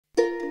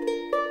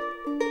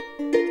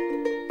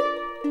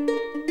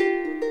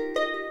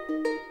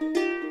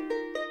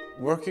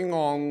Working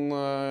on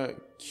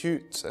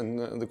Qt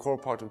and the core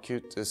part of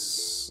Qt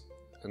is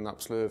an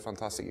absolutely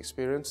fantastic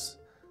experience.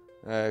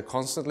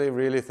 Constantly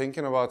really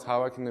thinking about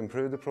how I can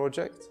improve the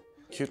project.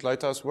 Qt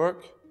Lighthouse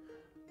work.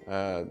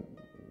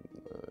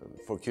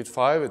 For Qt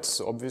 5 it's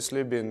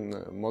obviously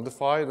been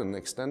modified and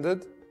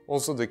extended.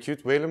 Also the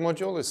Qt Wayland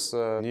module is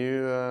a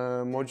new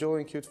module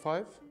in Qt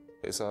 5.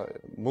 It's a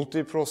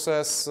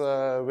multi-process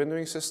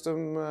windowing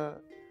system.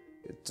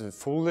 It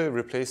fully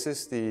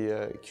replaces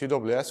the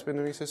QWS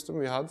windowing system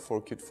we had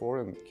for Qt 4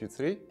 and Qt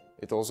 3.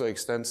 It also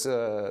extends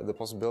the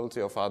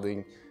possibility of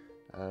adding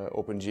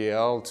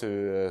OpenGL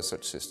to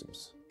such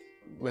systems.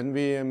 When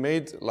we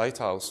made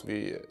Lighthouse,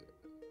 we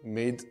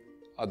made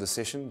a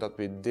decision that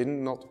we did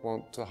not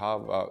want to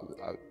have a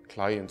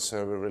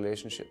client-server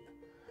relationship.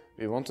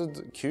 We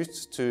wanted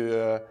Qt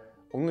to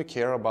only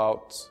care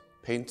about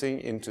painting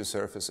into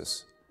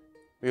surfaces.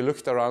 We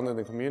looked around in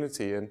the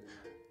community, and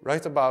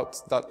right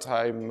about that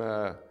time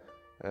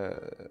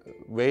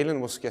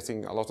Wayland was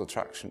getting a lot of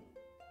traction.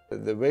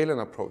 The Wayland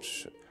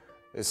approach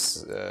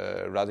is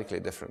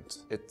radically different.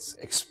 It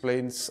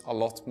explains a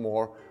lot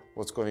more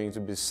what's going to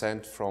be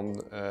sent from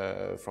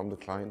the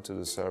client to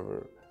the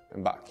server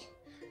and back.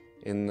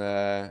 In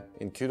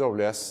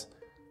QWS,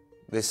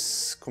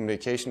 this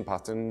communication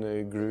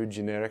pattern grew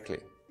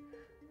generically,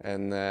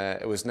 and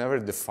it was never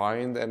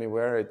defined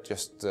anywhere, it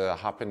just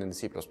happened in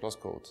C++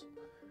 code.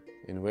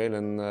 In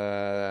Wayland,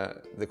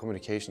 the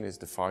communication is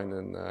defined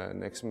in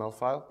an XML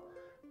file,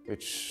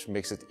 which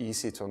makes it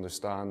easy to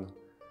understand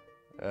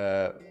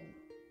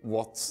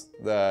what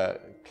the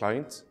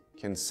client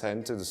can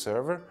send to the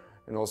server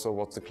and also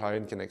what the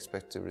client can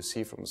expect to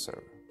receive from the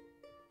server.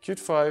 Qt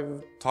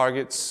 5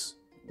 targets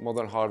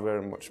modern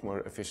hardware much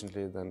more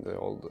efficiently than the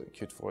old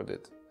Qt 4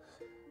 did.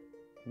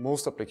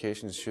 Most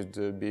applications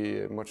should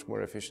be much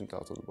more efficient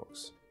out of the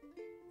box.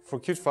 For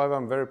Qt 5,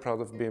 I'm very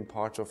proud of being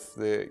part of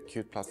the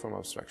Qt platform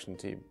abstraction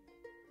team.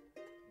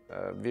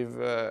 We've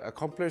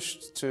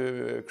accomplished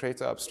to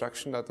create an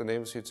abstraction that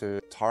enables you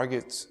to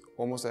target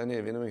almost any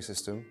windowing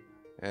system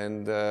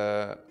and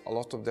a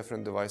lot of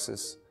different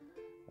devices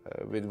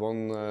with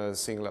one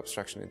single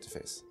abstraction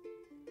interface.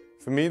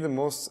 For me, the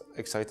most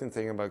exciting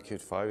thing about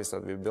Qt 5 is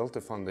that we built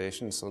a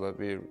foundation so that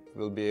we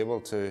will be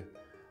able to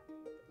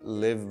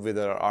live with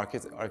our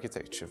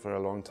architecture for a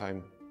long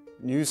time.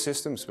 New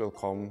systems will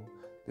come,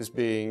 this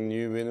being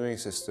new windowing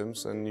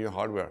systems and new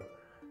hardware.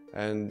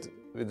 And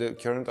with the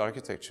current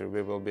architecture,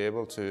 we will be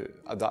able to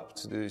adapt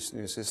to these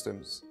new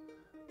systems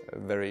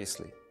very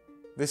easily.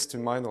 This, to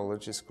my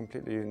knowledge, is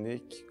completely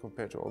unique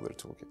compared to other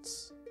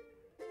toolkits.